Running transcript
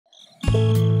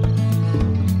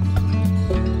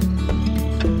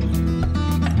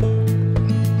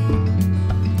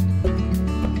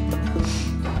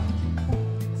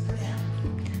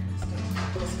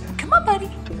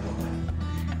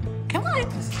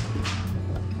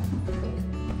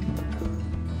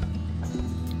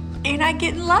You're not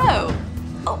getting low.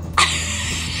 Oh.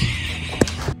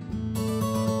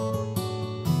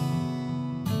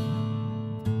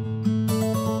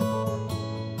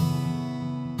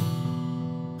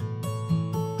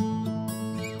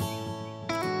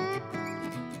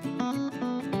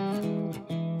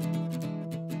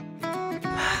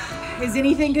 Is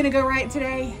anything gonna go right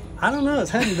today? I don't know. It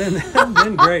hasn't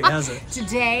been great, has it?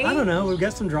 Today? I don't know. We've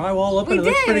got some drywall up and it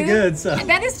looks pretty good. So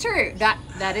that is true.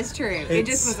 That is true. It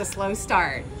just was a slow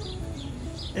start.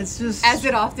 It's just as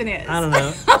it often is. I don't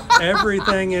know.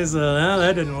 Everything is oh,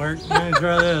 that didn't work. Let me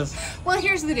try this. Well,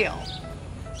 here's the deal.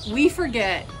 We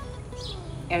forget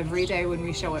every day when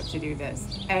we show up to do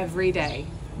this. Every day.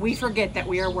 We forget that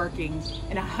we are working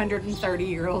in a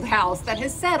 130-year-old house that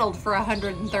has settled for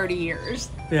 130 years.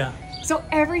 Yeah. So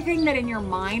everything that in your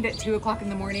mind at 2 o'clock in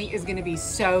the morning is going to be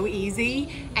so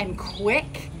easy and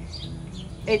quick.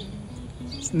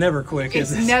 It's never quick,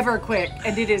 is it? It's never quick,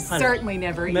 and it is certainly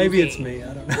never easy. Maybe it's me.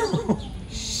 I don't know.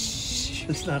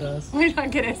 It's not us. We're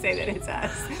not going to say that it's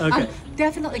us. Okay. I'm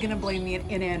definitely going to blame the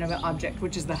inanimate object,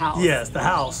 which is the house. Yes, the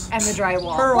house. And the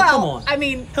drywall. Pearl, well, come on. I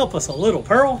mean, help us a little,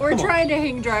 Pearl. We're trying to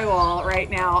hang drywall right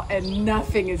now, and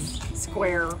nothing is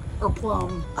square or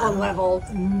plumb or level.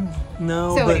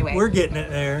 No, so but anyway, we're getting it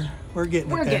there. We're getting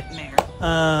there.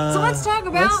 So let's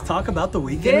talk about the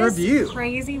weekend review. This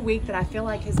crazy week that I feel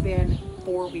like has been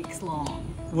 4 weeks long.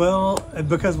 Well,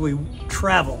 because we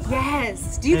traveled.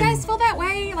 Yes. Do you guys feel that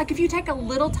way? Like if you take a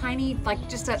little tiny, like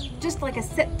just like a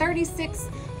 36,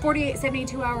 48,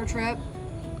 72 hour trip,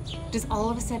 does all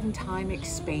of a sudden time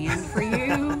expand for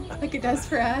you like it does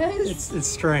for us? It's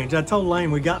strange. I told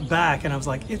Laine we got back and I was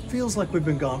like, it feels like we've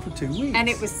been gone for 2 weeks. And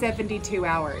it was 72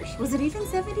 hours. Was it even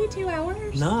 72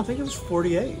 hours? No, I think it was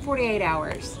 48. 48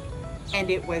 hours. And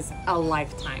it was a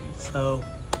lifetime. So,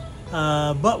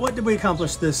 but what did we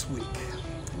accomplish this week?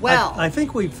 Well, I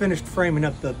think we finished framing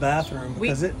up the bathroom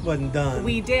because it wasn't done.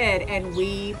 We did, and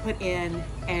we put in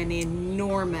an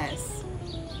enormous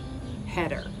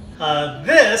header.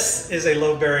 This is a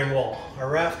load-bearing wall. Our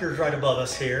rafter's right above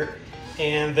us here.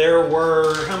 And there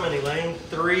were, how many, Laine?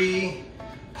 3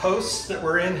 posts that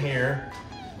were in here.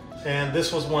 And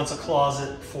this was once a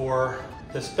closet for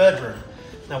this bedroom.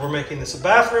 Now we're making this a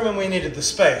bathroom and we needed the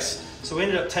space. So we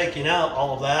ended up taking out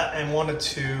all of that and wanted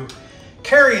to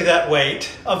carry that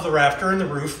weight of the rafter and the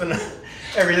roof and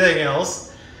everything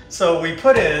else. So we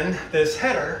put in this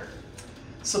header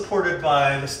supported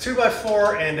by this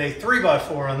 2x4 and a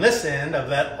 3x4 on this end of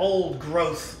that old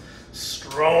growth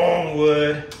strong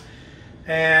wood,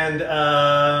 and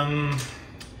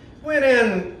went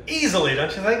in easily,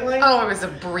 don't you think, Laine? Oh, it was a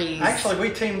breeze. Actually,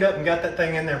 we teamed up and got that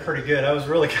thing in there pretty good. I was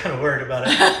really kind of worried about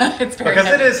it. It's very because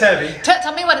heavy. It is heavy.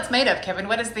 Tell me what it's made of, Kevin.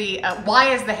 What is the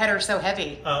why is the header so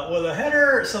heavy? Well, the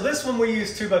header, so this one we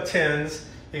use 2x10s.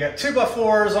 You got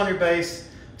 2x4s on your base,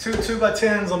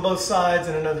 2x10s on both sides,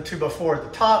 and another 2x4 at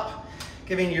the top,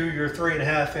 giving you your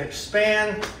 3.5-inch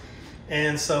span.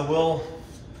 And so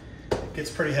it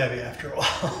gets pretty heavy after a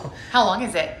while. How long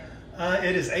is it?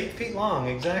 It is 8 feet long,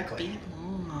 exactly. 8 feet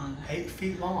long. 8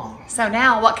 feet long. So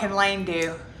now what can Laine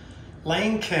do?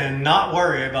 Laine can not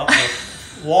worry about the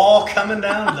wall coming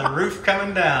down, the roof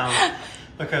coming down,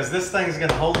 because this thing's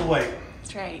gonna hold the weight.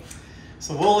 That's right.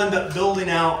 So we'll end up building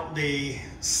out the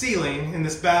ceiling in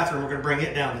this bathroom. We're gonna bring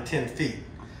it down to 10 feet,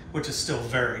 which is still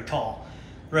very tall.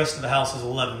 The rest of the house is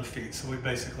 11 feet, so we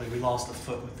lost a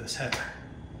foot with this header.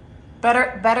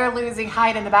 Better losing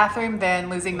height in the bathroom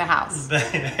than losing the house.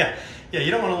 Yeah,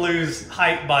 you don't want to lose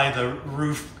height by the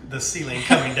roof, the ceiling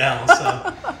coming down.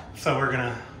 So we're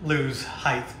gonna lose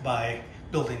height by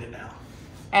building it down.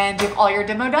 And you have all your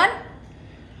demo done?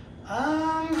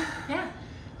 Yeah.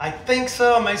 I think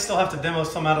so. I may still have to demo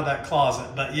some out of that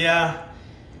closet, but yeah,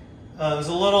 it was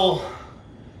a little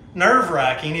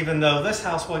nerve-wracking, even though this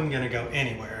house wasn't gonna go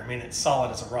anywhere. I mean, it's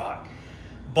solid as a rock.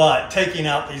 But taking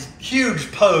out these huge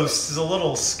posts is a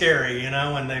little scary,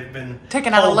 and they've been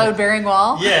taking out a load-bearing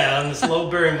wall? Yeah, and this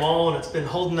load-bearing wall, and it's been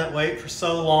holding that weight for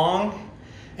so long.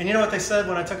 And you know what they said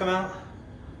when I took them out?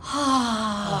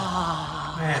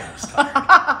 Oh, man, I was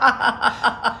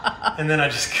tired. And then I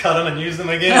just cut them and used them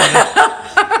again.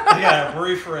 They got a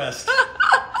brief rest.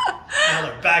 Now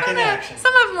they're back in action.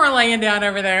 Some of them were laying down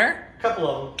over there. A couple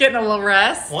of them. Getting a little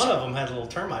rest. One of them had a little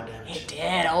termite damage. It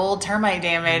did, old termite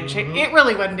damage. It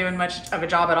really wasn't doing much of a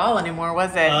job at all anymore,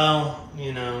 was it? Well,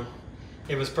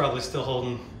 it was probably still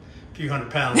holding a few hundred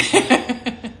pounds.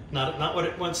 not what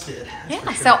it once did.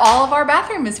 Yeah, so all of our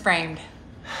bathroom is framed.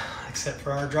 Except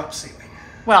for our drop ceiling.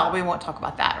 Well, we won't talk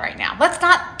about that right now.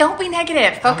 Don't be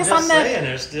negative. Focus on the... I'm just saying,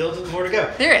 there's still more to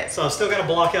go. There is. So I've still got to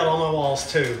block out all my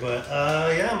walls too. But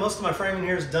yeah, most of my framing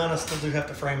here is done. I still do have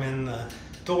to frame in the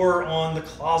door on the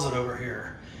closet over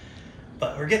here.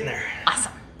 But we're getting there.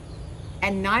 Awesome.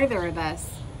 And neither of us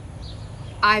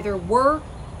either were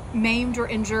maimed or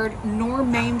injured, nor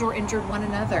maimed or injured one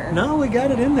another. No, we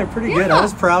got it in there pretty good. I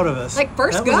was proud of us. Like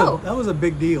first go. That was a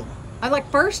big deal. I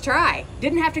like first try.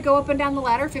 Didn't have to go up and down the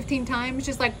ladder 15 times.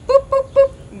 Just like boop, boop,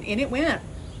 boop. And it went.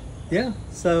 Yeah,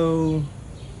 so.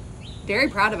 Very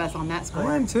proud of us on that score.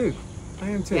 I am too.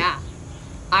 Yeah.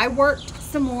 I worked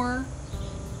some more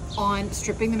on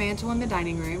stripping the mantle in the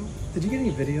dining room. Did you get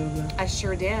any video of that? I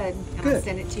sure did. And I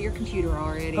sent it to your computer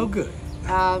already. Oh, good.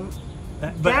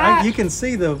 But you can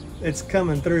see it's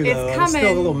coming through though. It's coming. It's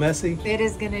still a little messy. It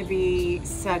is going to be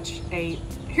such a...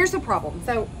 Here's the problem.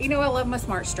 So, you know, I love my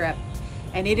Smart Strip.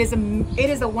 And it is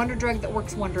a wonder drug that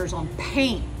works wonders on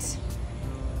paint.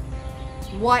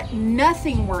 What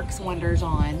nothing works wonders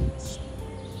on,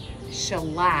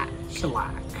 shellac.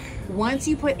 Shellac. Once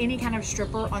you put any kind of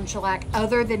stripper on shellac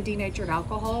other than denatured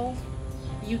alcohol,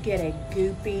 you get a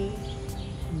goopy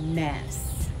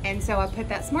mess. And so I put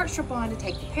that Smart Strip on to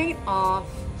take the paint off,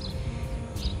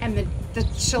 and the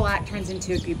shellac turns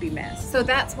into a goopy mess. So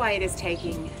that's why it is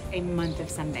taking a month of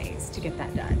Sundays to get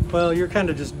that done. Well, you're kind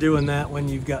of just doing that when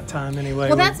you've got time anyway.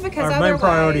 Well, that's because our main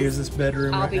priority is this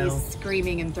bedroom I'll right be now.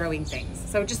 screaming and throwing things.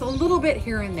 So just a little bit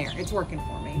here and there. It's working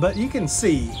for me. But you can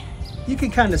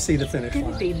kind of see the finish It's line.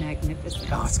 going to be magnificent.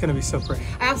 Oh, it's going to be so pretty.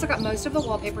 I also got most of the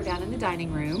wallpaper down in the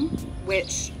dining room,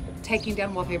 which taking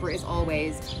down wallpaper is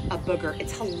always a booger.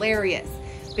 It's hilarious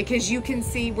because you can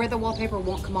see where the wallpaper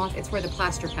won't come off. It's where the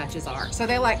plaster patches are. So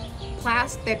they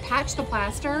they patched the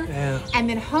plaster and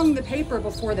then hung the paper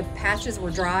before the patches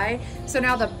were dry. So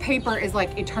now the paper is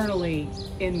like eternally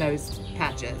in those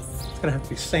patches. It's going to have to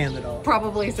be sanded off.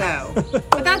 Probably so,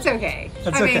 but that's okay.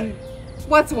 I mean,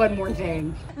 what's one more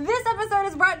thing? This episode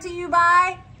is brought to you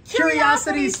by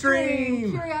Curiosity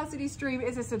Stream. Curiosity Stream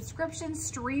is a subscription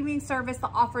streaming service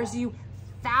that offers you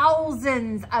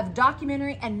thousands of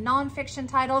documentary and nonfiction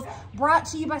titles brought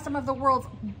to you by some of the world's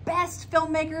best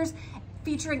filmmakers,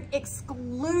 featuring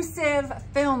exclusive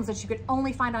films that you could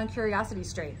only find on Curiosity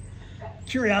Stream.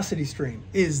 Curiosity Stream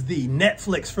is the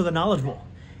Netflix for the knowledgeable.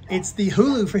 It's the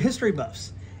Hulu for history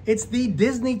buffs. It's the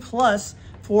Disney Plus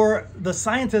for the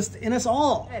scientist in us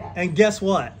all. And guess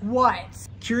what? What?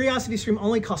 Curiosity Stream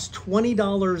only costs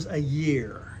 $20 a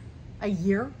year. A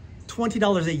year?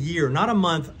 $20 a year, not a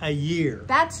month, a year.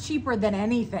 That's cheaper than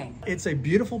anything. It's a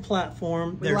beautiful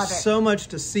platform. We love There's it. so much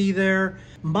to see there.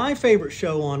 My favorite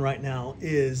show on right now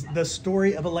is The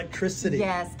Story of Electricity.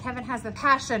 Yes, Kevin has a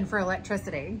passion for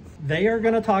electricity. They are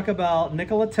going to talk about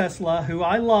Nikola Tesla, who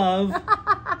I love.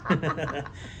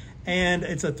 And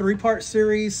it's a 3-part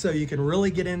series, so you can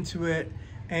really get into it.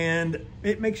 And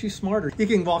it makes you smarter. You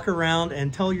can walk around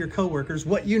and tell your coworkers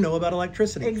what you know about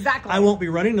electricity. Exactly. I won't be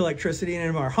running electricity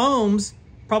in our homes,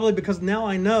 probably because now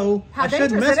I know How I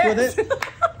shouldn't mess with it.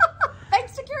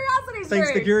 Thanks to Curiosity Stream.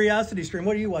 Thanks to Curiosity Stream.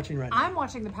 What are you watching right now? I'm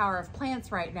watching The Power of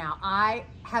Plants right now. I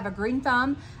have a green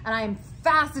thumb, and I am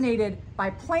fascinated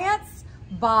by plants,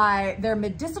 by their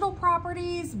medicinal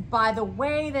properties, by the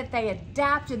way that they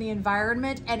adapt in the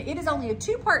environment. And it is only a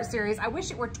 2-part series. I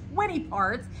wish it were 20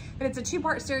 parts, but it's a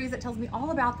 2-part series that tells me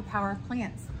all about the power of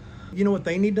plants. You know what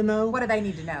they need to know? What do they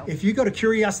need to know? If you go to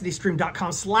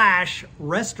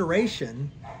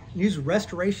curiositystream.com/restoration, use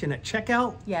restoration at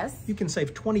checkout, Yes. you can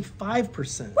save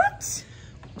 25%. What?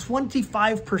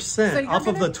 25% off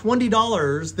of the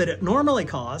 $20 that it normally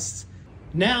costs.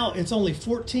 Now it's only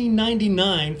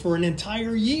 $14.99 for an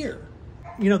entire year.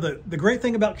 You know, the great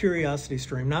thing about Curiosity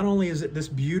Stream, not only is it this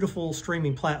beautiful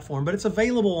streaming platform, but it's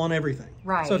available on everything.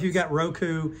 Right. So if you've got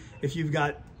Roku, if you've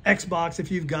got Xbox, if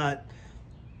you've got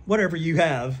whatever you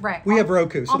have, right. We have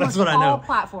Roku, so that's what I know. All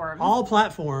platforms. All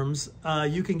platforms,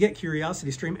 you can get Curiosity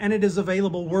Stream, and it is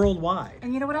available worldwide.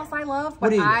 And you know what else I love?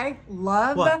 What do you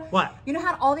love? What? You know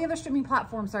how all the other streaming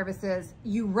platform services,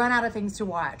 you run out of things to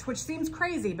watch, which seems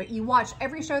crazy, but you watch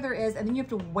every show there is, and then you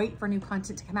have to wait for new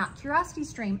content to come out. Curiosity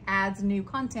Stream adds new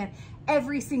content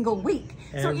every single week.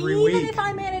 So even if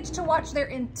I manage to watch their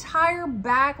entire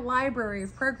back library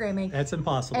of programming, that's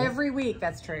impossible. Every week,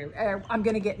 that's true. I'm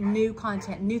going to get new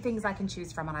content, new things I can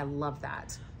choose from, and I love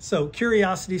that. So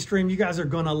Curiosity Stream, you guys are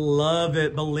going to love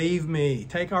it. Believe me.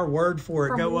 Take our word for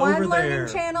it. Go over there. From one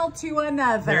learning channel to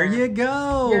another. There you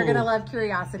go. You're going to love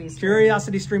Curiosity Stream.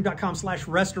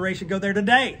 Curiositystream.com/restoration. Go there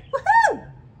today.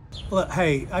 Woohoo! Well,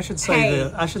 hey, I should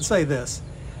say this.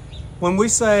 When we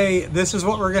say this is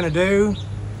what we're going to do,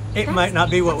 it might not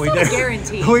be what we do. That's not a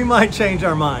guarantee. We might change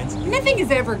our minds. Nothing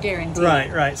is ever guaranteed.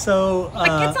 Right. So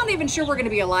like, it's not even sure we're going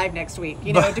to be alive next week,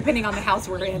 you know, depending on the house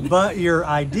we're in. But your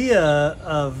idea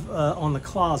of on the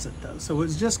closet, though, so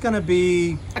it's just going to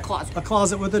be a closet. A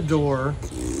closet with a door.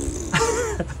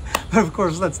 But of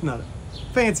course, that's not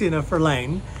fancy enough for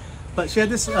Laine. But she had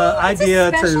this idea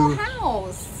it's a special to.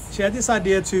 House. She had this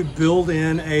idea to build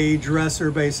in a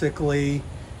dresser, basically,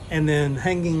 and then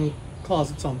hanging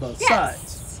closets on both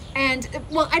sides. And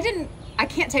well, I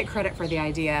can't take credit for the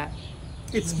idea.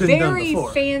 It's been done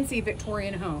before. Very fancy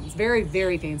Victorian homes, very,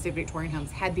 very fancy Victorian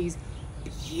homes had these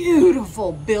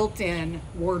beautiful built-in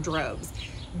wardrobes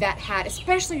that had,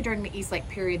 especially during the Eastlake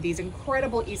period, these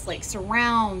incredible Eastlake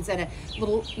surrounds and a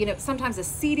little, you know, sometimes a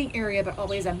seating area, but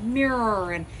always a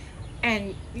mirror and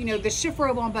you know, the shift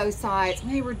robe on both sides.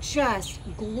 They were just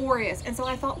glorious. And so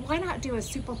I thought, why not do a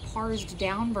super parsed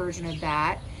down version of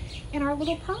that in our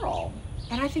little Pearl?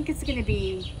 And I think it's going to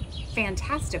be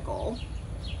fantastical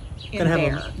in gonna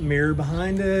there. have a mirror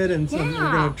behind it, and some,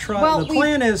 we're going to try. Well, the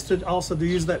plan is to also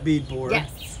use that beadboard.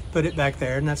 Yes. Put it back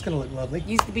there, and that's going to look lovely.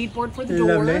 Use the beadboard for the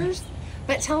Lovely. doors.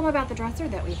 But tell them about the dresser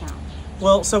that we found.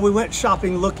 Well, so we went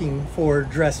shopping looking for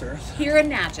dressers. Here in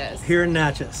Natchez. Here in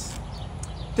Natchez.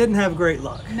 Didn't have great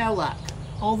luck. No luck.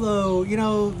 Although, you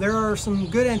know, there are some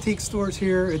good antique stores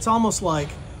here. It's almost like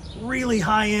really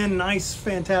high-end, nice,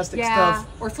 fantastic stuff.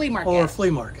 Or flea market. Or flea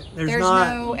market. There's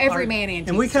not no everyman antique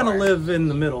and we kind of store. live in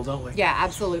the middle, don't we? Yeah,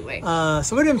 absolutely.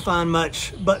 So we didn't find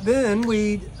much, but then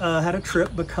we had a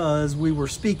trip because we were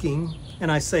speaking, and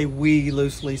I say we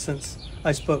loosely since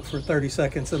I spoke for 30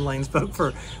 seconds and Laine spoke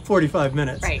for 45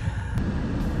 minutes. Right.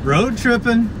 Road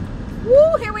tripping.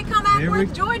 Woo, here we come,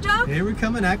 Acworth, Georgia. Here we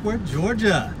come in Acworth,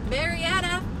 Georgia.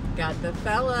 Marietta. Got the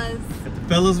fellas. Got the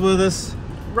fellas with us.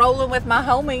 Rolling with my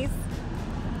homies.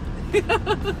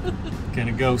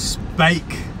 Gonna go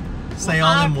spake. Say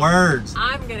all them words.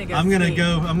 I'm gonna go.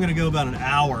 I'm gonna go about an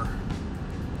hour,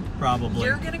 probably.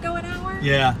 You're gonna go an hour?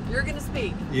 Yeah. You're gonna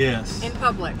speak. Yes. In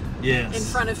public. Yes. In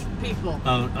front of people.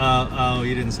 Oh,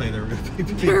 you didn't say there were gonna be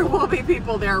people. There will be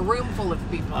people. There are a room full of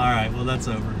people. All right. Well, that's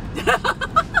over.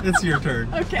 It's your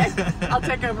turn. Okay. I'll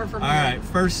take over from here. All right.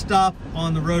 First stop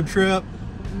on the road trip.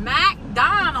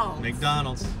 McDonald's.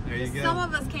 McDonald's. There you go. Some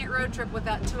of us can't road trip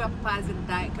without 2 apple pies and a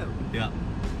Diet Coke. Yeah.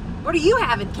 What are you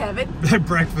having, Kevin?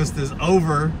 Breakfast is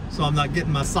over, so I'm not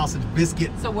getting my sausage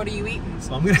biscuit. So what are you eating?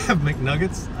 So I'm gonna have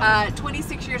McNuggets.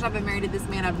 26 years I've been married to this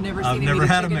man. I've never seen I've him never eat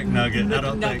had a chicken McNugget. I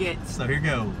don't nuggets. think. So here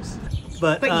goes.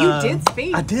 But you did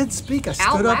speak. I did speak. I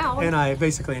stood up and I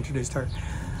basically introduced her.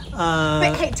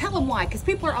 But hey, tell them why, because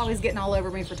people are always getting all over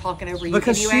me for talking over you.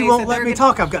 Because anyway, she won't let me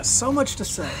talk. I've got so much to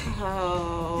say.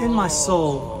 Oh, in my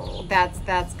soul. That's good.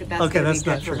 That's okay. Gonna That's be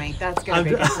not good true. For me. That's gonna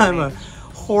be good for I'm me. a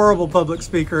horrible public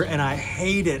speaker, and I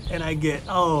hate it. And I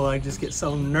just get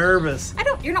so nervous.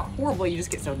 You're not horrible. You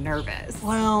just get so nervous.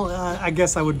 Well, I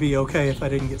guess I would be okay if I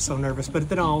didn't get so nervous. But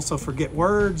then I also forget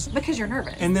words. Because you're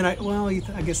nervous. And then I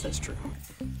guess that's true.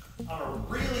 I'm a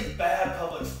really bad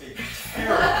public speaker.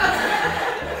 Terrible.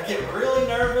 I get really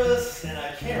nervous, and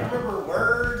I can't remember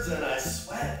words, and I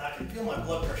sweat. I can feel my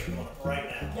blood pressure going up right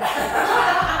now.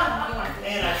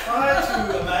 And I try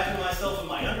to imagine myself in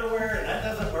my underwear, and that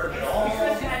doesn't work at all.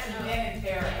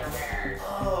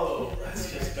 Oh,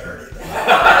 that's just dirty.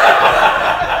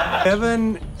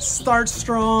 Kevin starts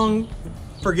strong,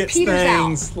 forgets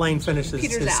things. Laine finishes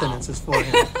his sentences for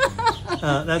him.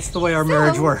 That's the way our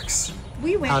marriage works.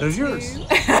 How does yours?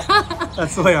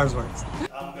 That's the way ours works.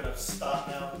 I'm gonna stop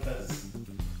now because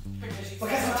I'm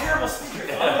a terrible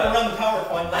speaker. I'm gonna run the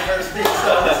PowerPoint and let her speak.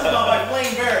 So this is my wife,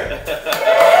 Laine Barrett.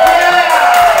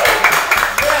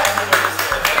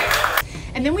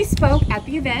 And then we spoke at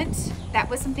the event. That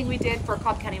was something we did for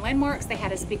Cobb County Landmarks. They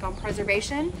had us speak on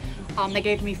preservation. They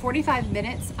gave me 45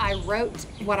 minutes. I wrote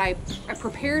I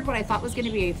prepared what I thought was going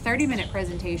to be a 30-minute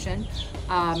presentation.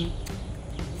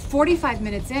 45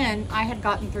 minutes in, I had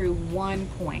gotten through 1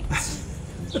 point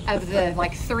of the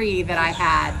 3 that I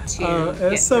had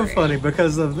to It's so funny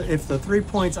because if the 3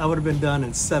 points, I would have been done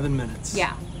in 7 minutes.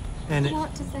 Yeah. And a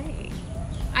lot to say.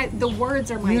 The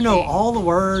words are my You know thing. all the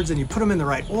words and you put them in the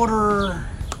right order.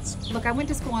 Look, I went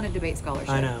to school on a debate scholarship.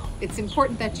 I know. It's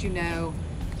important that you know.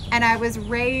 And I was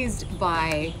raised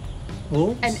by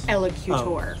wolves? An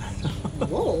elocutor. Oh.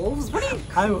 Wolves? What are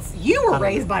you? You were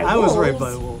raised by wolves. I was raised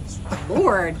by wolves.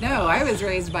 Lord, no. I was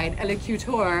raised by an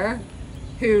elocutor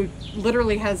who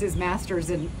literally has his master's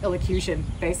in elocution,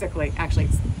 basically. Actually,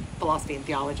 it's philosophy and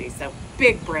theology. So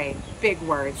big brain, big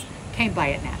words. Came by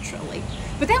it naturally.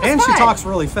 But that was And fun. she talks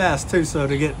really fast, too, so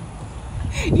to get...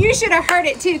 You should have heard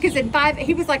it, too, because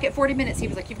he was like, at 40 minutes, he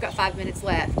was like, you've got 5 minutes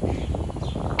left.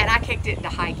 and I kicked it into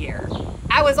high gear.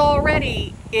 I was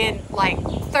already in like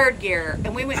 3rd gear,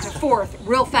 and we went to 4th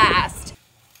real fast.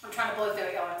 I'm trying to blow through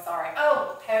it, y'all. I'm sorry.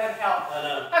 Oh, heaven help. I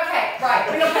know. Okay,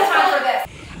 right. We don't have time for this.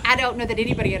 I don't know that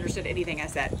anybody understood anything I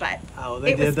said, but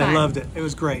they did. They loved it. It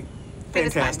was great. It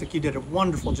was Fantastic. You did a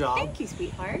wonderful job. Thank you,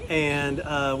 sweetheart. And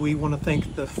we want to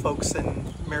thank the folks in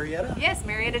Marietta. Yes,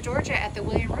 Marietta, Georgia, at the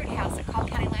William Root House at Cobb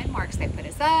County Landmarks. They put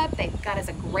us up. They got us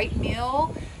a great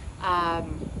meal.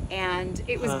 And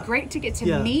it was great to get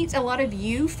to meet a lot of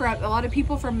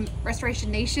people from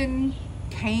Restoration Nation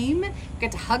came.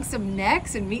 Get to hug some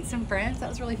necks and meet some friends. That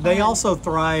was really fun. They also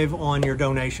thrive on your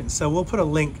donations. So we'll put a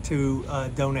link to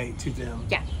donate to them.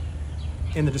 Yeah.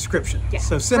 In the description. Yeah.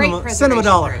 So send them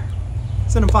 $1. Group.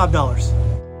 Send them $5.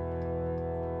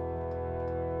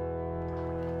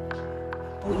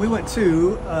 We went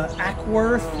to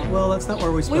Acworth. Well, that's not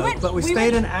where we spoke, but we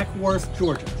stayed in Acworth,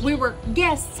 Georgia. We were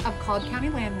guests of Cobb County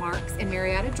Landmarks in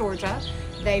Marietta, Georgia.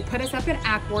 They put us up in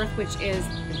Acworth, which is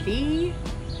the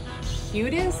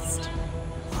cutest,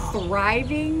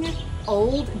 thriving,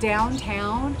 old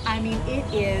downtown. I mean, it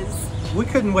is. We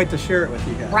couldn't wait to share it with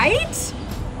you guys. Right?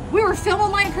 We were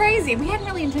filming like crazy. We hadn't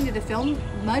really intended to film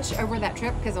much over that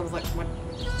trip because I was like, what,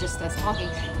 just us talking.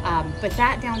 But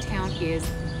that downtown is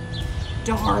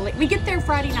darling. We get there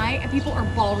Friday night and people are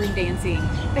ballroom dancing.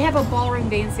 They have a ballroom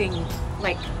dancing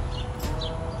like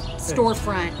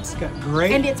storefront. It's got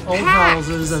great and it's old packed.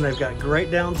 houses, and they've got great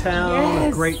downtown,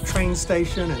 a great train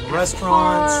station, and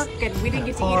restaurants. Park, and we didn't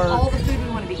get to eat all the food we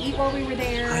wanted to eat while we were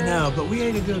there. I know, but we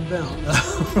ate a good meal.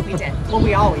 We did. Well,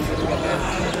 we always eat a good meal.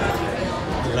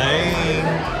 Laine,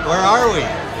 where are we?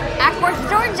 Acworth,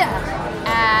 Georgia,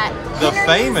 at The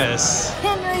famous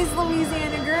Henry's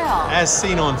Louisiana Grill. As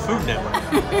Seen on Food Network.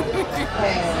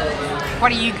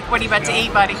 What are you about to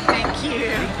eat, buddy? Thank you.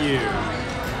 Thank you.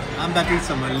 I'm about to eat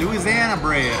some Louisiana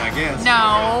bread, I guess.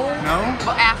 No. No?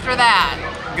 Well, after that.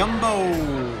 Gumbo.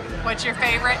 What's your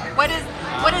favorite? What is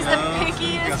the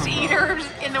pickiest eaters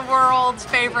in the world's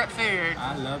favorite food?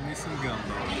 I love me some gumbo.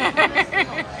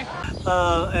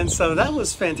 And so that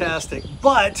was fantastic.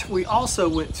 But we also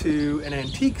went to an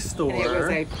antique store. And it was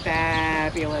a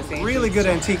fabulous antique really good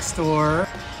store. Antique store.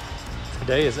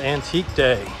 Today is Antique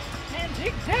Day.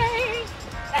 Antique Day.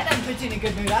 That doesn't put you in a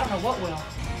good mood. I don't know what will.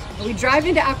 We drive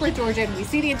into Acworth, Georgia, and we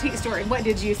see the antique store. And what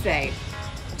did you say?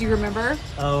 Do you remember?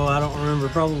 Oh, I don't remember.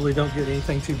 Probably don't get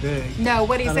anything too big. No,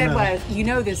 what he said was, you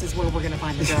know this is where we're going to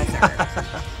find the dresser.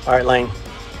 All right, Laine.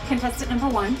 Contestant number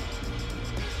 1.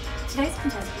 Today's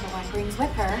contestant number 1 brings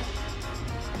with her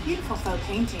a beautiful faux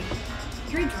painting,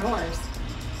 3 drawers,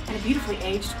 and a beautifully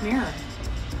aged mirror.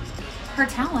 Her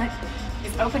talent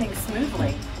is opening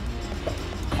smoothly.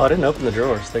 Oh, I didn't open the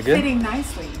drawers. They good? Fitting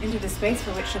nicely into the space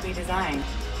for which she'll be designed.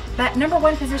 That number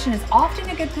 1 position is often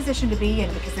a good position to be in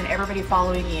because then everybody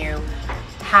following you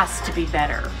has to be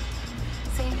better.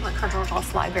 See, look, her drawers all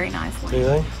slide very nicely. Do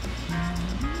they?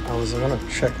 I was going to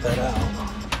check that out.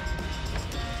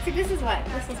 See, this is what.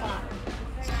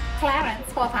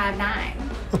 Clarence 459.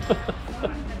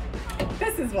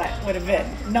 This is what would have been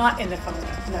not in the phone.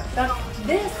 No,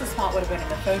 this spot would have been in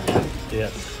the phone booth.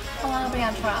 Yes. Hello,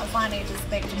 Beatrice. I need to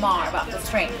speak to Mar about the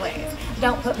street, please.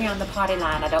 Don't put me on the party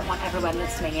line. I don't want everyone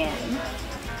listening in.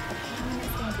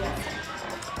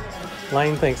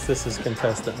 Laine thinks this is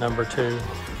contestant number 2.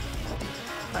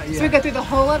 Yeah. So we go through the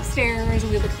whole upstairs,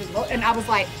 and we look through and I was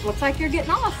like, looks like you're getting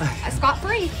off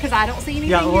scot-free because I don't see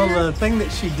anything here. The thing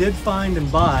that she did find and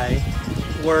buy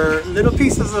were little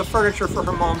pieces of furniture for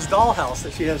her mom's dollhouse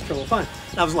that she has trouble finding.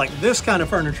 And I was like, this kind of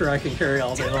furniture I can carry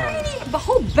all day long. The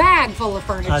whole bag full of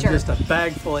furniture. Just a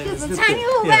bag full of Just a tiny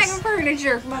little bag of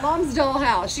furniture for my mom's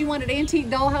dollhouse. She wanted antique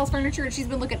dollhouse furniture and she's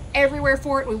been looking everywhere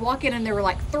for it. We walk in and there were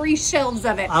like 3 shelves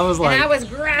of it. I was like, and I was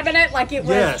grabbing it like it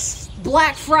was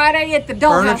Black Friday at the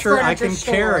dollhouse furniture I can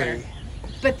store. carry.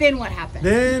 But then what happened?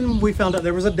 Then we found out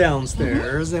there was a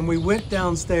downstairs, and we went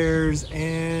downstairs,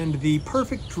 and the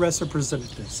perfect dresser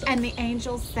presented itself. And the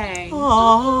angels sang,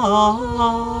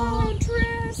 "Oh,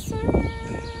 dresser."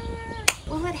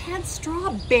 Well, it had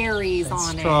strawberries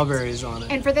on it. Strawberries on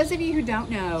it. And for those of you who don't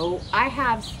know,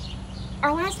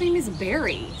 our last name is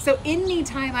Berry. So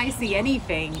anytime I see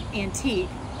anything antique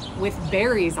with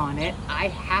berries on it, I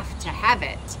have to have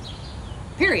it.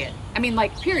 Period. I mean,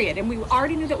 like, period. And we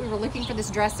already knew that we were looking for this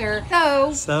dresser.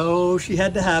 So she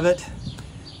had to have it.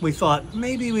 We thought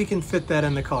maybe we can fit that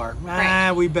in the car.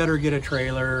 Right. We better get a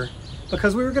trailer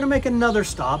because we were going to make another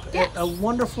stop at a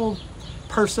wonderful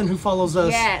person who follows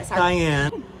us,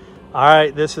 Diane. All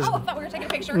right, this is... Oh, I thought we were taking a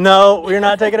picture. No, we're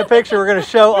not taking a picture. We're going to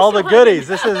show all the goodies.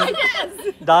 This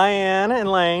is Diane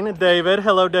and Laine. David.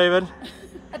 Hello, David.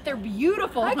 At their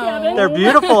beautiful home. Kevin. Their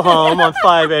beautiful home on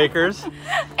 5 acres.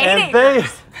 8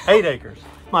 acres.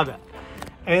 My bad.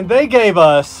 And they gave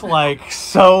us like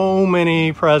so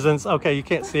many presents. Okay, you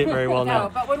can't see it very well now. No,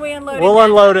 but when we unload we'll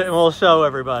unload it and we'll show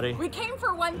everybody. We came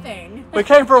for one thing. We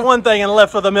came for one thing and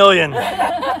left with $1 million.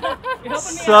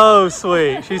 So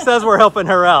sweet. She says we're helping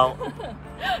her out.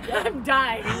 I'm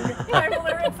dying.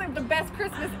 It's like the best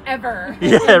Christmas ever.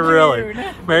 Yeah, really.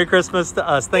 Merry Christmas to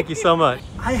us. Thank you so much.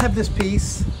 I have this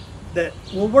piece that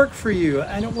will work for you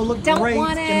and it will look great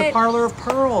in the parlor of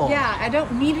Pearl. Yeah, I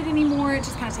don't need it anymore. It's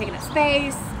just kind of taking up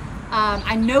space.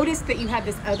 I noticed that you have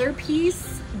this other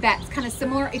piece that's kind of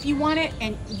similar. If you want it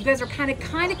and you guys are kind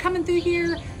of coming through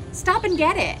here, stop and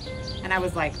get it. And I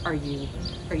was like, are you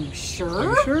sure? Are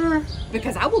you sure?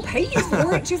 Because I will pay you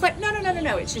for it. She's like, no.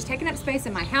 It's just taking up space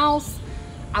in my house.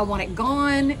 I want it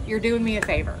gone. You're doing me a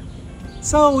favor.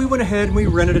 So we went ahead and we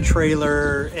rented a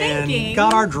trailer and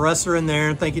got our dresser in there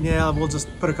and thinking, yeah, we'll just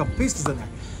put a couple pieces in there.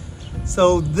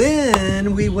 So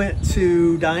then we went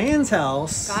to Diane's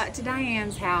house. Got to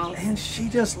Diane's house. And she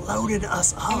just loaded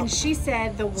us up. And she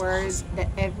said the words that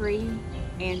every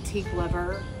antique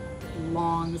lover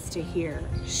longs to hear.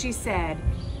 She said,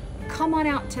 come on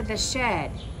out to the shed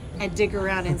and dig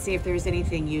around and see if there's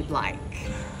anything you'd like.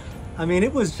 I mean,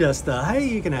 it was just, hey,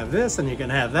 you can have this, and you can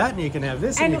have that, and you can have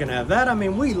this, and you can have that. I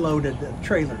mean, we loaded the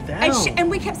trailer down.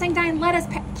 And we kept saying, Diane,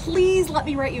 please let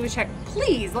me write you a check.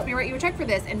 Please let me write you a check for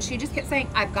this. And she just kept saying,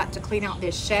 I've got to clean out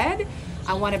this shed.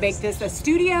 I want to make this a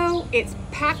studio. It's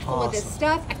packed full of this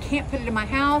stuff. I can't put it in my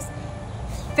house.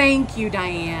 Thank you,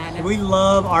 Diane. We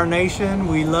love our nation.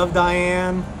 We love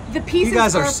Diane. The pieces you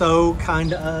guys are so kind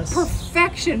to us.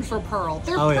 Perfection for Pearl.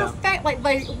 They're perfect. Yeah. Like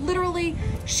literally,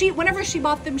 whenever she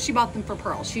bought them for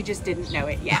Pearl. She just didn't know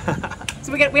it yet.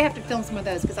 So we have to film some of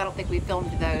those because I don't think we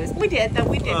filmed those. We did though.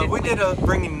 We did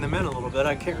bringing them in a little bit.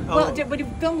 I can't. Well, did we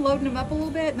film loading them up a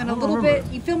little bit, and then a little bit?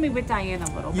 You filmed me with Diane a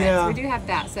little bit. Yeah. So we do have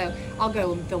that. So I'll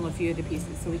go and film a few of the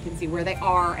pieces so we can see where they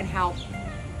are and how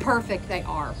perfect they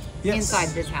are inside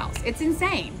this house. It's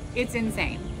insane. It's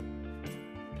insane.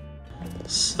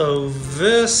 So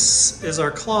this is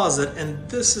our closet, and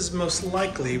this is most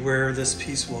likely where this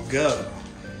piece will go.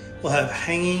 We'll have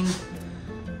hanging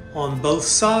on both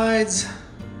sides,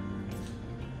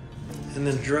 and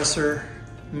then dresser,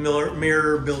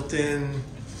 mirror built in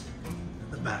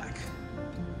the back.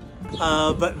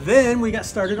 But then we got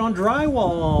started on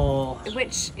drywall.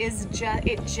 Which is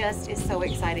just is so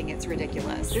exciting, it's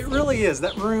ridiculous. It really is.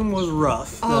 That room was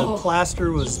rough. The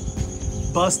plaster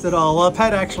was busted all up.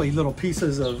 Had actually little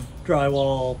pieces of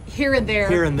drywall here and there,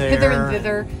 hither and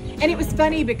thither. And it was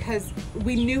funny because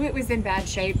we knew it was in bad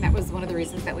shape, and that was one of the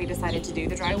reasons that we decided to do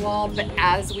the drywall. But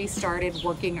as we started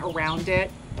working around it,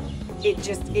 it's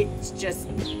just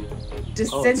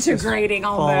disintegrating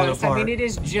almost. I mean, it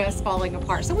is just falling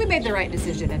apart. So we made the right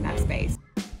decision in that space.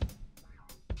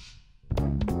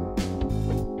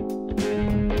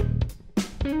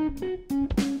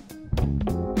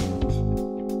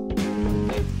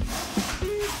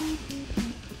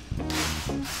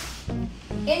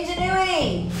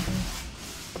 Ingenuity!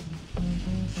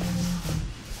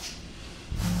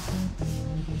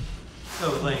 Go,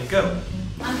 Laine, go.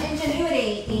 I'm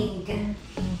ingenuity-ing.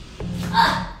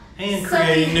 And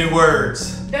creating new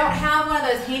words. Don't have one of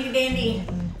those handy-dandy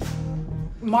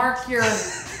mark your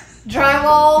drywall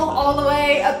all the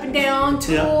way up and down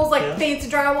tools like fancy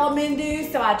drywall men do,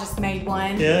 so I just made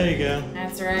one. Yeah, there you go.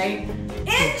 That's right.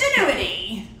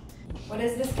 Ingenuity! What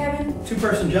is this, Kevin?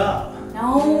 2-person job.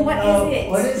 No, what is it?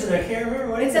 What is it? I can't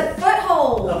remember. What is it? It's a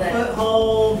foothold. A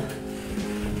foothold.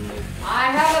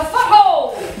 I have a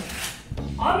foothold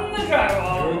on the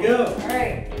drywall. There we go. All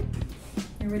right.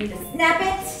 You ready to snap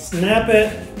it? Snap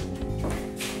it.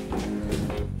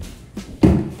 You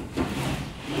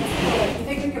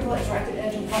think we can put it right to the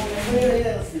edge and pop it over?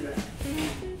 Yeah, let's do that.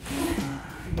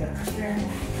 You got it right there.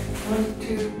 1, 2,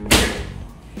 3.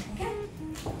 Okay.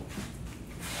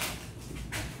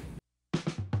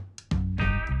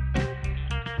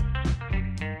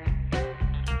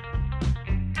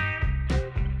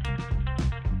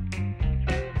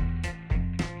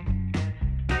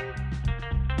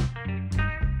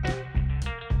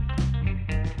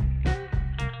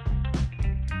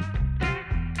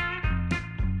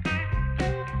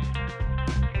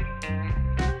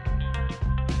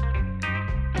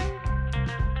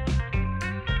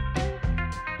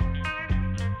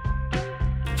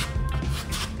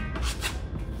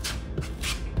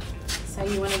 So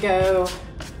you want to go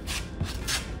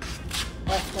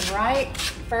left and right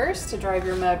first to drive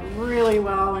your mud really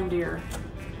well into your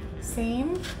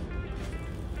seam.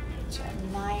 Get a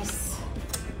nice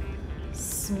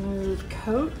smooth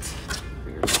coat for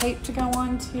your tape to go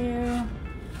on to.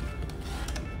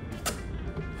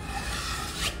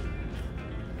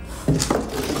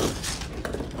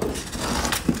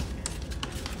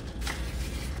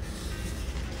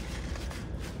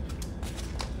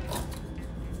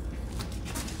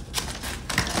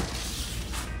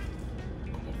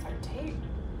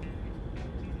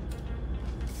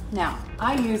 Now,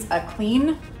 I use a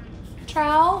clean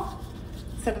trowel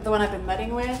instead of the one I've been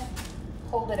mudding with.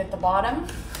 Hold it at the bottom,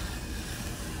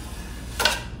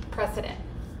 press it in.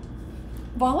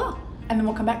 Voila. And then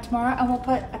we'll come back tomorrow and we'll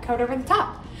put a coat over the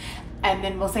top. And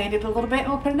then we'll sand it a little bit and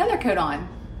we'll put another coat on.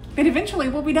 But eventually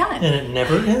we'll be done. And it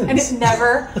never ends. And it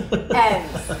never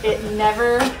ends. It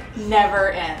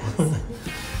never ends.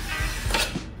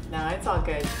 No, it's all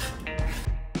good.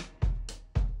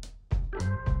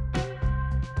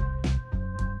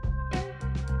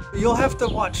 You'll have to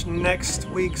watch next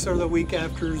week's or the week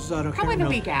after's, I don't Probably the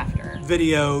week after.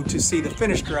 Video to see the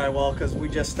finished drywall, because we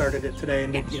just started it today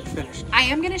and didn't get finished. I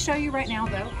am going to show you right now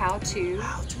though how to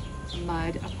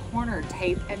mud a corner,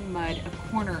 tape and mud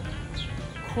a corner.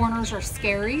 Corners are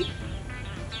scary.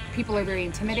 People are very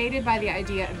intimidated by the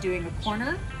idea of doing a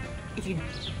corner. If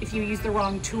you use the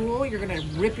wrong tool, you're going to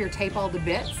rip your tape all to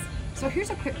bits. So here's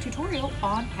a quick tutorial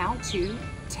on how to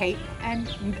tape and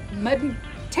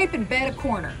bed a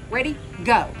corner. Ready?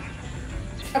 Go.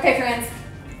 Okay, friends.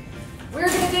 We're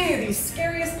gonna do the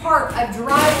scariest part of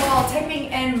drywall taping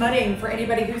and mudding for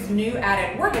anybody who's new at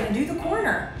it. We're gonna do the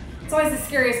corner. It's always the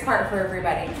scariest part for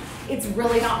everybody. It's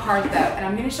really not hard though, and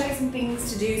I'm gonna show you some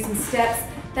things to do, some steps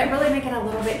that really make it a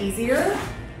little bit easier.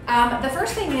 The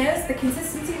first thing is the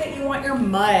consistency that you want your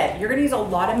mud. You're gonna use a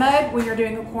lot of mud when you're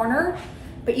doing a corner,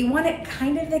 but you want it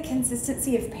kind of the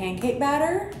consistency of pancake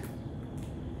batter.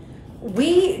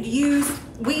 We use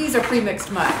a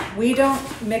pre-mixed mud. We don't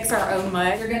mix our own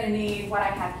mud. You're gonna need what I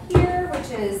have here,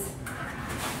 which is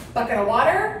a bucket of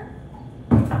water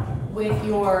with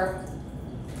your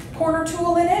corner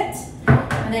tool in it,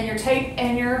 and then your tape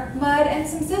and your mud and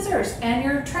some scissors and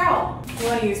your trowel. You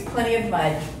wanna use plenty of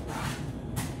mud.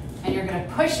 And you're gonna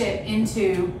push it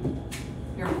into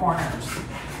your corners.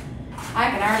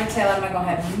 I can already tell I'm not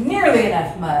gonna have nearly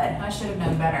enough mud. I should have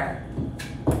known better.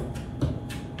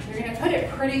 You're gonna put it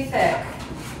pretty thick.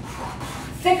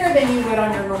 Thicker than you would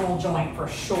on your normal joint for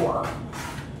sure,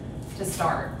 to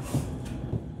start.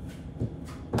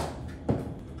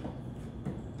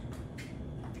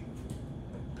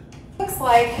 Looks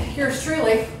like yours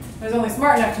truly was only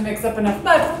smart enough to mix up enough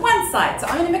mud for one side. So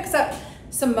I'm gonna mix up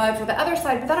some mud for the other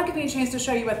side, but that'll give you a chance to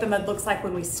show you what the mud looks like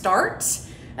when we start,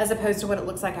 as opposed to what it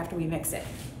looks like after we mix it.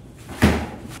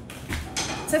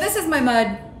 So this is my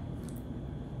mud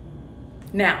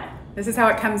now. This is how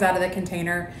it comes out of the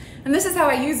container, and this is how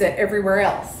I use it everywhere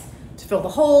else. To fill the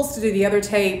holes, to do the other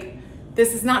tape.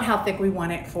 This is not how thick we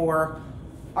want it for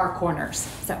our corners.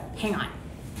 So hang on.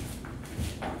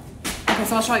 Okay,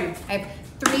 so I'll show you. I have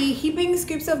 3 heaping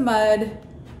scoops of mud,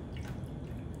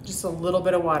 just a little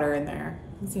bit of water in there.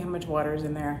 You can see how much water is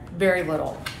in there. Very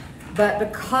little. But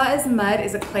because mud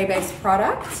is a clay-based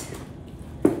product,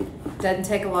 it doesn't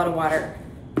take a lot of water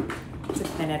to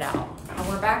thin it out. And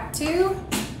we're back to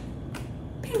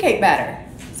pancake batter.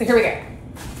 So here we go.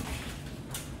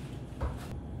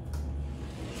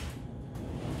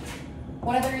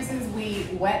 One of the reasons we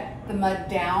wet the mud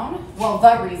down, well,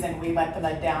 the reason we wet the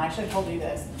mud down, I should have told you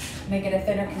this, make it a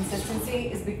thinner consistency,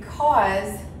 is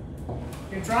because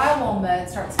your drywall mud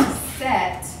starts to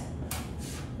set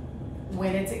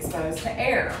when it's exposed to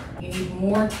air. You need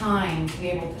more time to be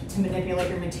able to manipulate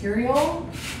your material,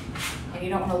 and you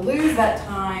don't want to lose that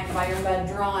time by your mud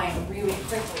drying really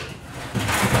quickly.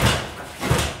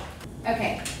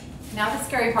 Okay, now the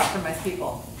scary part for most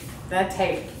people, the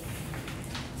tape.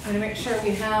 So I'm gonna make sure we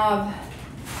have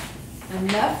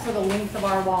enough for the length of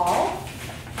our wall.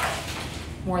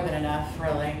 More than enough,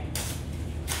 really.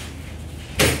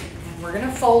 And we're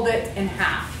gonna fold it in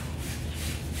half.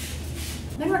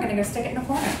 Then we're gonna go stick it in a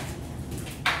corner.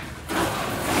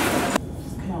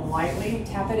 Just kind of lightly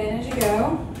tap it in as you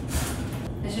go.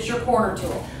 This is your corner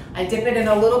tool. I dip it in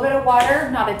a little bit of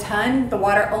water, not a ton. The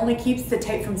water only keeps the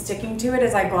tape from sticking to it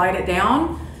as I glide it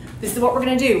down. This is what we're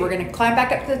gonna do. We're gonna climb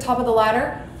back up to the top of the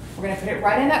ladder. We're gonna put it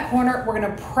right in that corner. We're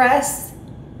gonna press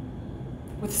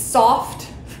with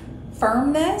soft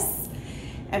firmness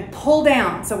and pull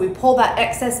down. So we pull that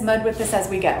excess mud with us as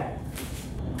we go.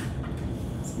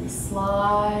 So we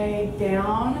slide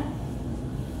down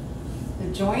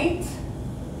the joint,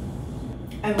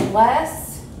 unless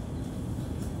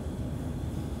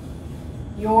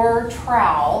your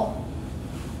trowel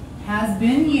has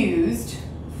been used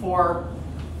for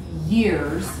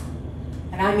years,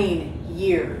 and I mean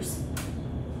years.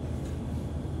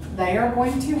 they are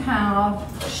going to have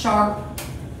sharp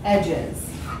edges.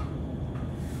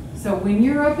 So when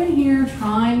you're up in here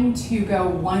trying to go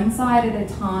one side at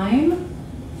a time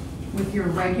with your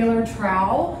regular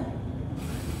trowel,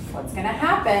 what's gonna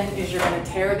happen is you're gonna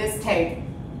tear this tape.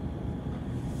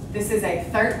 This is a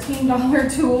 $13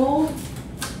 tool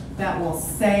that will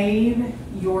save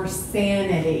your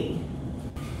sanity.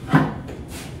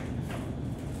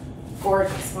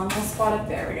 Gorgeous. One little spot up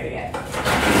there we gotta get.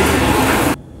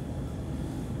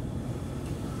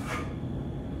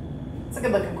 It's a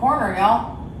good looking corner,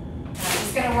 y'all. I'm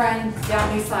just gonna run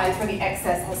down these sides where the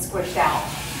excess has squished out.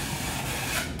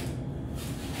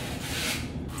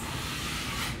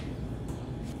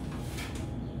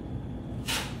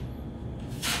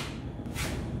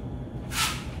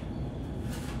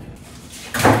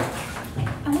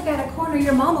 And look at a corner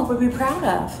your mama would be proud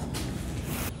of.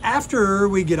 After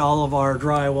we get all of our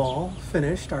drywall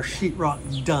finished, our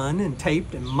sheetrock done and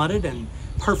taped and mudded and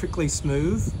perfectly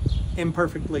smooth,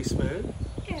 imperfectly smooth.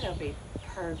 It'll be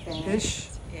perfect. Ish.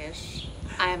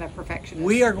 I am a perfectionist.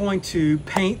 We are going to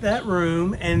paint that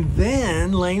room, and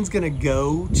then Laine's gonna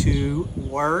go to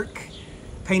work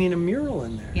painting a mural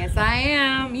in there. Yes, I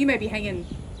am. You may be hanging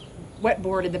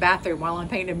wetboard in the bathroom while I'm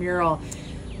painting a mural.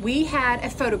 We had a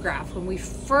photograph when we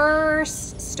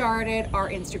first started our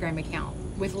Instagram account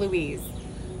with Louise.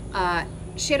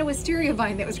 She had a wisteria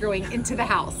vine that was growing into the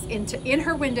house, in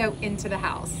her window into the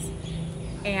house.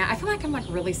 And I feel like I'm like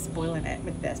really spoiling it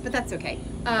with this, but that's okay.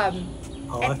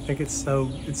 I think it's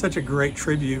such a great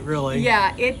tribute, really.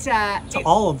 Yeah, to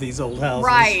all of these old houses.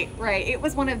 Right. It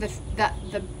was one of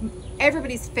the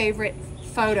everybody's favorite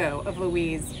photo of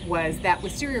Louise was that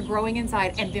wisteria growing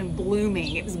inside and then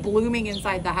blooming. It was blooming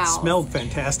inside the house. Smelled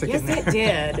fantastic in there. Yes,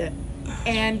 it did.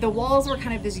 And the walls were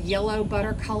kind of this yellow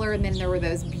butter color, and then there were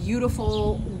those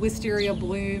beautiful wisteria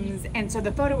blooms. And so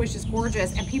the photo was just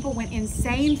gorgeous, and people went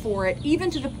insane for it,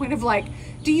 even to the point of like,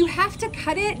 do you have to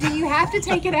cut it? Do you have to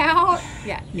take it out?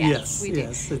 Yeah, yes, we do.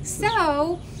 Yes,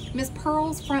 so Miss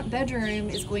Pearl's front bedroom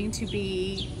is going to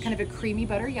be kind of a creamy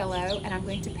butter yellow, and I'm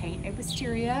going to paint a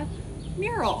wisteria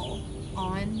mural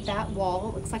on that wall.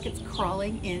 It looks like it's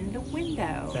crawling in the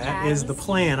window. That is the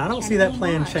plan. I don't see that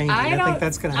plan changing. I think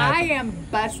that's going to happen. I am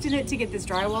busting it to get this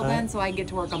drywall done so I can get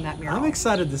to work on that mural. I'm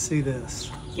excited to see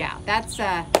this. Yeah, that's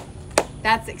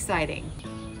exciting.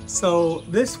 So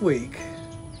this week,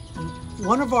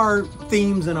 one of our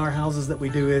themes in our houses that we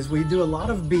do is we do a lot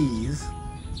of bees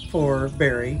for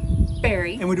berry.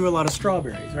 And we do a lot of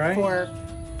strawberries, right? For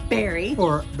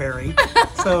berry.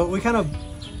 So we kind of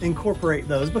incorporate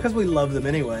those because we love them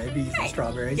anyway, bees and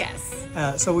strawberries. Yes.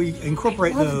 So we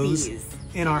incorporate those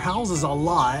in our houses a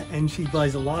lot, and she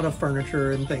buys a lot of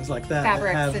furniture and things like that.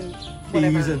 Fabrics that have and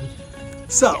whatever.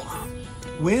 So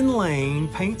when Laine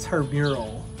paints her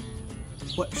mural,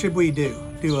 what should we do?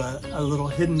 Do a little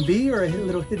hidden bee or a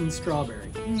little hidden strawberry?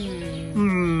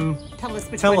 Tell us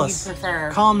which one you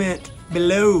prefer. Comment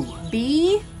below.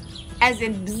 Bee, as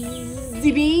in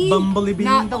bee? Bumblebee?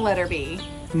 Not the letter B.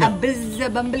 No. A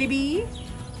bumblebee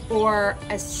or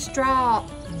a strawberry.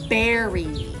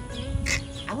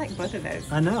 I like both of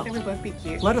those. I know. They would both be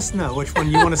cute. Let us know which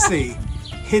one you want to see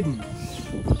hidden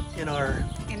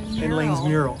in Laine's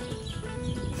mural.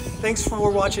 Thanks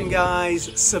for watching, guys.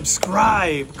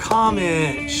 Subscribe,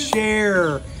 comment,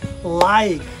 share,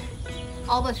 like.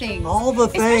 All the things.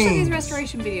 Especially these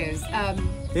restoration videos.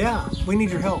 Yeah, we need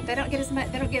your help. They don't get as much.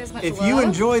 If love. you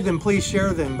enjoy them, please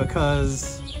share them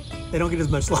because they don't get as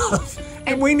much love.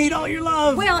 And we need all your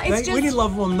love. Well, we need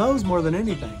love on those more than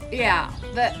anything. Yeah,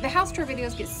 the house tour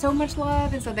videos get so much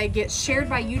love, and so they get shared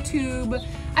by YouTube.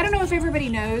 I don't know if everybody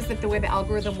knows that the way the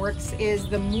algorithm works is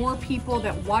the more people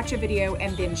that watch a video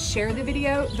and then share the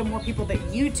video, the more people that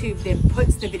YouTube then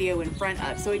puts the video in front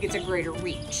of, so it gets a greater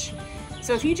reach.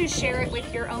 So if you just share it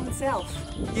with your own self.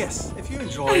 Yes, if you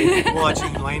enjoy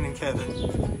watching Laine and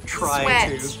Kevin try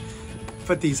to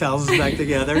put these houses back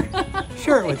together,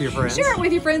 share it with your friends. Share it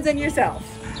with your friends and yourself.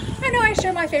 I know I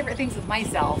share my favorite things with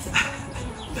myself.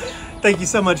 Thank you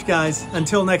so much, guys.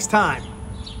 Until next time.